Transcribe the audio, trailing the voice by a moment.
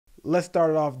let's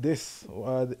start it off this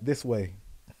way,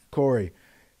 Kohrey.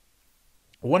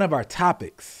 One of our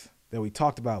topics that we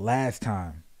talked about last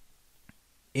time,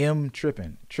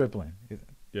 tripling.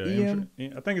 Yeah,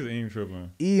 I think it's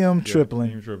tripling.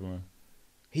 Tripling. Tripling.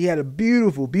 He had a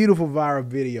beautiful, beautiful viral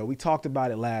video. We talked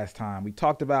about it last time. We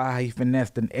talked about how he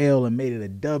finessed an L and made it a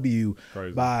W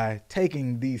by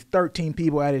taking these 13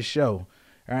 people at his show,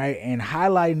 all right, and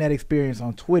highlighting that experience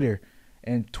on Twitter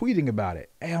and tweeting about it.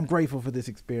 Hey, I'm grateful for this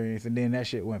experience. And then that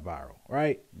shit went viral,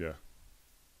 right? Yeah.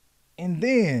 And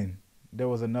then there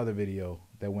was another video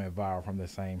that went viral from the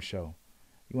same show.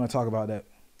 You want to talk about that?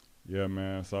 Yeah,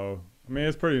 man. So, I mean,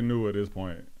 it's pretty new at this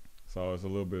point. So it's a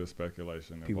little bit of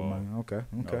speculation involved. Okay.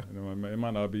 You know, it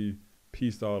might not be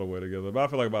pieced all the way together, but I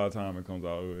feel like by the time it comes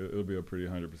out, it'll be a pretty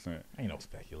 100%. Ain't no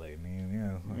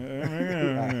speculating,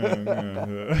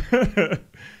 Yeah.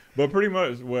 But pretty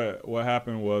much what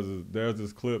happened was there's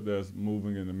this clip that's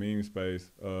moving in the meme space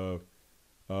of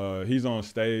he's on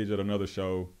stage at another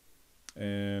show,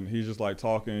 and he's just like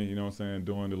talking, you know what I'm saying,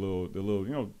 doing the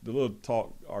little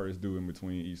talk artists do in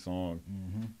between each song,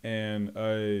 and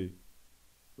a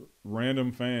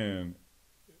random fan,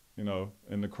 you know,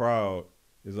 in the crowd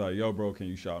is like, "Yo, bro, can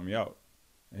you shout me out?"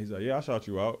 And he's like, "Yeah, I'll shout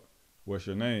you out. What's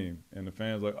your name?" And the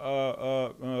fan's like,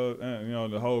 and, you know,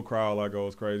 the whole crowd like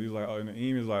goes crazy. He's like, and the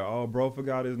Emi's like, "Oh, bro,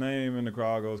 forgot his name," and the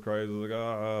crowd goes crazy. It's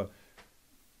like,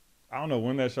 I don't know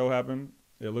when that show happened.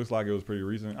 It looks like it was pretty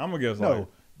recent. I'm gonna guess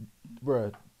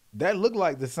bruh, that looked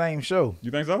like the same show. You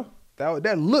think so?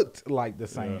 That looked like the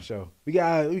same show. We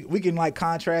can like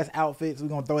contrast outfits. We're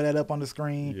gonna throw that up on the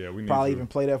screen. Yeah, we need probably to even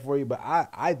play that for you. But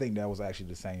I think that was actually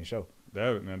the same show.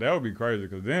 That would be crazy,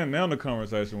 because then the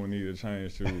conversation would need to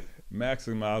change to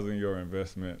maximizing your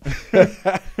investment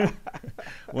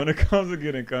when it comes to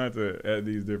getting content at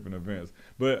these different events.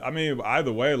 But I mean,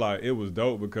 either way, like, it was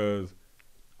dope, because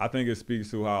I think it speaks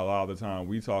to how a lot of the time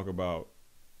we talk about,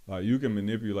 like, you can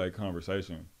manipulate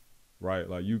conversation, right?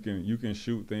 Like, you can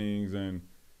shoot things and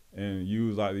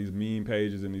use like these meme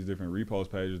pages and these different repost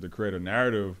pages to create a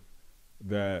narrative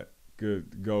that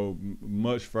could go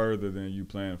much further than you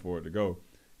planned for it to go.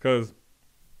 Because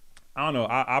I don't know,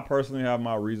 I personally have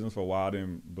my reasons for why I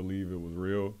didn't believe it was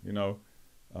real. You know,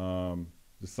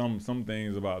 just some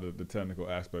things about the technical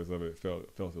aspects of it felt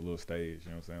a little staged.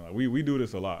 You know what I'm saying? Like, we do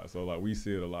this a lot, so like we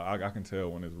see it a lot. I can tell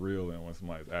when it's real and when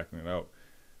somebody's acting it out.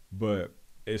 But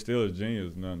it still is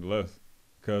genius nonetheless,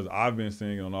 because I've been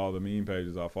seeing it on all the meme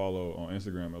pages I follow on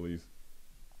Instagram, at least,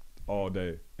 all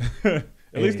day.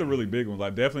 At least the really big ones,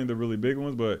 like definitely the really big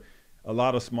ones, but a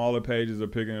lot of smaller pages are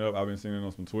picking it up. I've been seeing it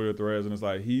on some Twitter threads, and it's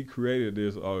like, he created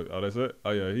this. Oh, that's it?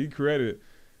 Oh, yeah, he created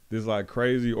this like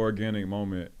crazy organic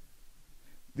moment.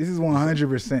 This is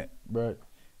 100%, bro.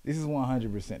 This is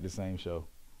 100% the same show.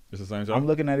 It's the same show? I'm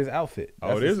looking at his outfit.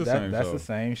 It is the same show. That's the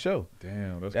same show.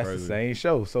 Damn, that's crazy. That's the same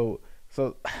show. So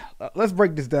let's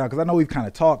break this down, because I know we've kind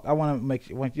of talked. I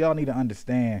want y'all need to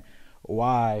understand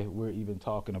why we're even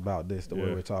talking about this the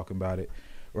way we're talking about it,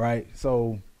 right?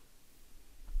 So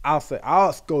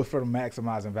I'll go for the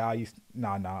maximizing values.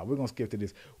 Nah, we're gonna skip to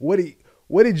this. What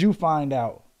did you find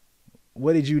out?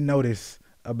 What did you notice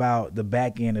about the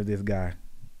back end of this guy?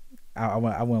 I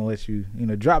want to let you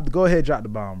go ahead, drop the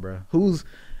bomb, bro. Who's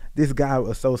this guy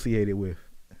associated with?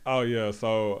 Oh yeah,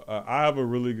 so I have a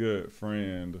really good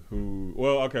friend who,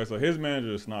 so his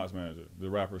manager is Snot's manager, the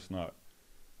rapper Snot.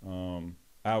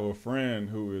 I have a friend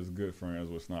who is good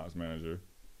friends with Snot's manager.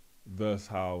 Thus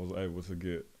how I was able to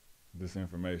get this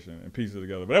information and piece it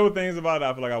together. But there were things about it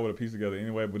I feel like I would have pieced together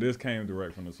anyway, but this came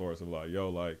direct from the source of like,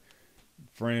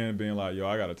 friend being like,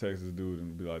 I got to text this dude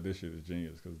and be like, this shit is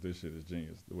genius, because this shit is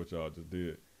genius, what y'all just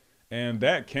did. And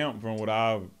that came from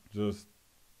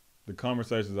the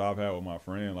conversations I've had with my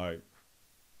friend. Like,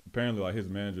 apparently like his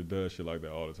manager does shit like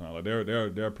that all the time. Like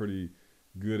they're pretty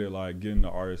good at like getting the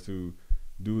artists to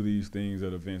do these things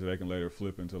at events that they can later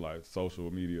flip into like social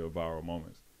media viral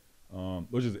moments,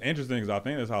 which is interesting, because I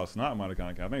think that's how Snot might have kind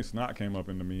of came. I think Snot came up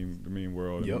in the meme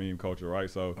world, and the meme culture, right?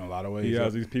 So in a lot of ways, he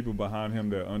has these people behind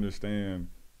him that understand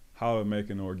how to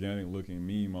make an organic looking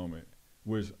meme moment,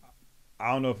 which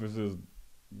I don't know if it's as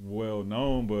well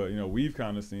known, but we've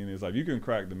kind of seen it. It's like, you can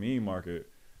crack the meme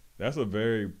market. That's a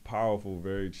very powerful,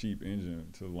 very cheap engine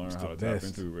to learn how to tap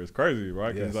into. It's crazy,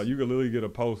 right? Because like, you could literally get a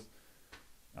post,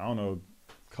 I don't know,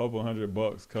 couple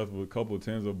 $100, couple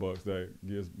tens of bucks that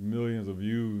gets millions of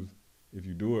views if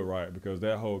you do it right, because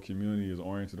that whole community is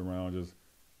oriented around just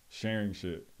sharing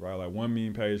shit, right? Like, one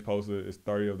meme page posted, it's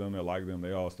 30 of them that like them,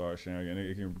 they all start sharing it, and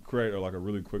it can create a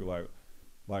really quick like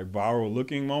viral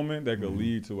looking moment that could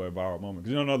lead to a viral moment.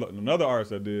 Because another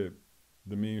artist that did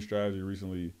the meme strategy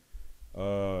recently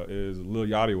is Lil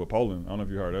Yachty with Poland. I don't know if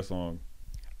you heard that song.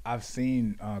 I've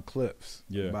seen clips.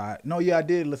 Yeah. I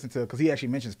did listen to it because he actually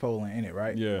mentions Poland in it,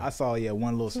 right? Yeah. I saw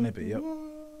one little snippet. Yep.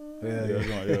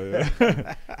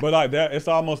 Yeah. But like that, it's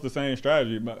almost the same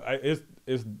strategy. But it's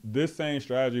this same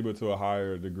strategy, but to a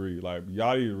higher degree. Like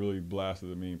Yachty really blasted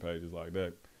the meme pages like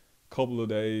that. Couple of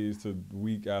days to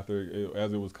week after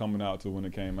as it was coming out to when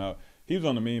it came out, he was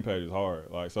on the meme pages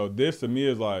hard. Like so, this to me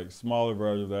is like smaller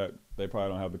version of that. They probably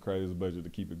don't have the craziest budget to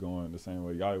keep it going the same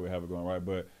way Yachty would have it going, right?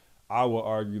 But I will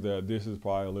argue that this is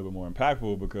probably a little bit more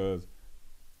impactful because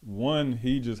one,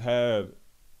 he just had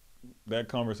that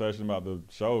conversation about the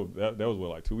show. That was what,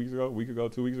 like 2 weeks ago,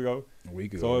 2 weeks ago. A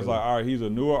week ago. So it's like, all right, he's a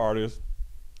newer artist.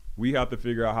 We have to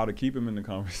figure out how to keep him in the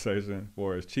conversation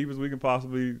for as cheap as we can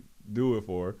possibly do it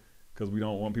for, because we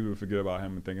don't want people to forget about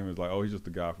him and think of him as like, oh, he's just the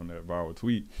guy from that viral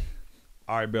tweet.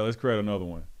 All right, Bill, let's create another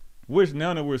one. Which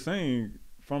now that we're seeing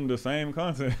from the same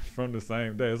content from the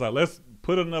same day, it's like, let's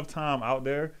put enough time out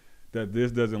there that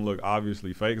this doesn't look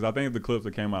obviously fake. Because I think if the clips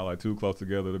that came out like too close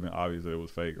together, it would have been obvious that it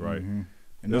was fake, right? Mm-hmm.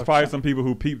 And there's probably some people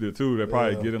who peeped it too. They're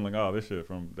probably getting like, oh, this shit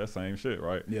from that same shit,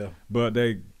 right? Yeah. But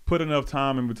they put enough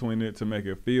time in between it to make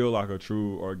it feel like a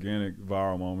true organic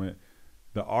viral moment.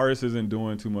 The artist isn't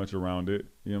doing too much around it.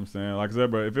 You know what I'm saying? Like I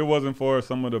said, but if it wasn't for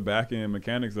some of the back end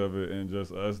mechanics of it and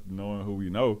just us knowing who we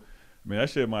know, I mean, that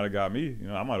shit might have got me. You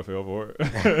know, I might have fell for it.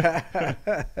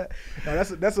 No,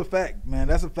 that's a fact, man.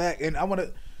 That's a fact. And I want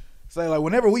to say, like,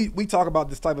 whenever we talk about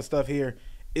this type of stuff here,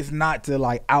 it's not to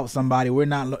like out somebody. We're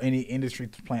not any industry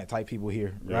plant type people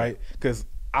here, right? Because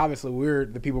obviously we're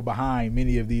the people behind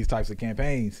many of these types of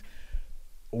campaigns.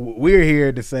 We're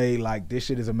here to say like this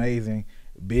shit is amazing,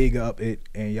 big up it,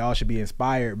 and y'all should be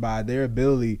inspired by their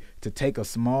ability to take a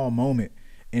small moment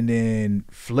and then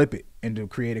flip it and to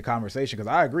create a conversation. Because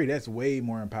I agree, that's way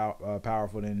more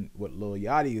powerful than what Lil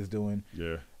Yachty is doing.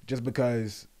 Yeah. Just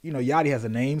because, you know, Yachty has a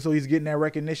name, so he's getting that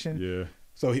recognition. Yeah.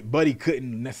 So, but he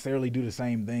couldn't necessarily do the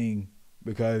same thing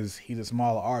because he's a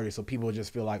smaller artist. So people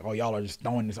just feel like, oh, y'all are just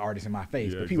throwing this artist in my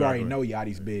face. But people already know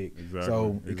Yachty's big.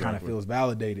 So it kind of feels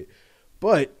validated.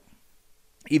 But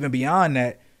even beyond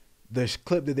that, the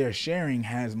clip that they're sharing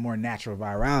has more natural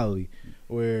virality,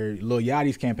 where Lil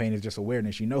Yachty's campaign is just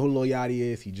awareness. You know who Lil Yachty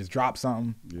is. He just dropped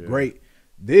something. Yeah. Great.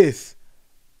 This,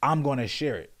 I'm going to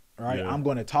share it, right? Yeah. I'm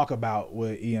going to talk about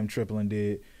what EM Triplin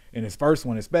did in his first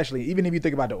one, especially, even if you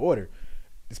think about the order.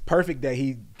 It's perfect that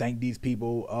he thanked these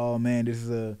people. Oh, man, this is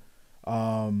a,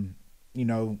 you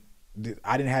know,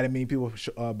 I didn't have that many people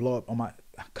blow up on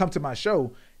come to my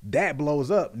show. That blows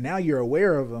up. Now you're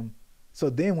aware of them. So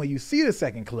then when you see the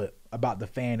second clip about the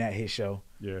fan at his show,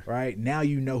 right, now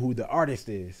you know who the artist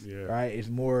is, right? It's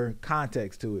more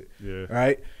context to it,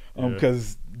 right?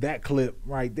 Because that clip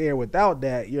right there, without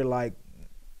that, you're like,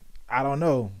 I don't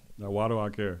know. Now, why do I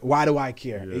care? Why do I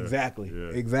care? Exactly.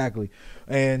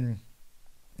 And,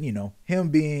 you know,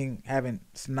 him having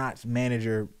Snot's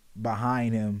manager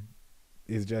behind him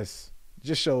is just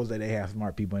shows that they have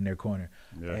smart people in their corner.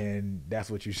 And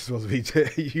that's what you're supposed to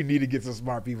be. You need to get some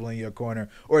smart people in your corner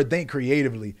or think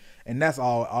creatively. And that's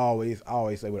all I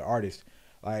always say with artists.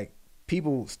 Like,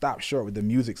 people stop short with the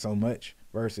music so much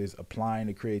versus applying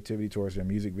the creativity towards their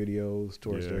music videos,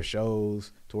 towards their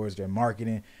shows, towards their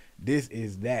marketing. This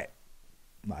is that,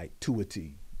 like, to a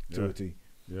T. A T.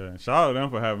 Yeah, and shout out to them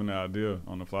for having the idea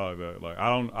on the fly like that. Like, I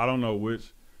don't know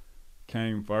which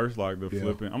came first, like the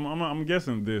flipping. I'm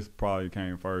guessing this probably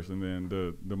came first, and then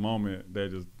the moment they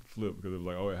just flipped because it was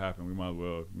like, oh, it happened. We might as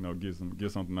well, you know,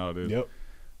 get something out of this. Yep.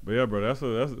 But yeah, bro, that's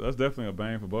definitely a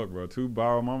bang for buck, bro. 2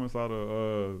 viral moments out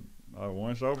of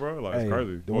one show, bro. Like, it's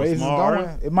crazy. The way this is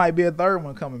going, it might be a third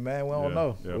one coming, man. We don't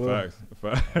know. Yeah,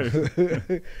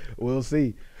 facts. We'll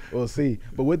see.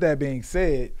 But with that being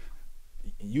said,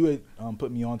 you had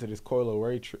put me onto this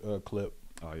Kohrey clip.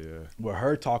 Oh yeah. With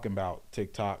her talking about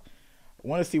TikTok. I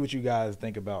want to see what you guys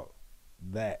think about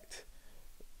that.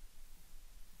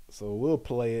 So we'll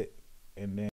play it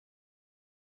and then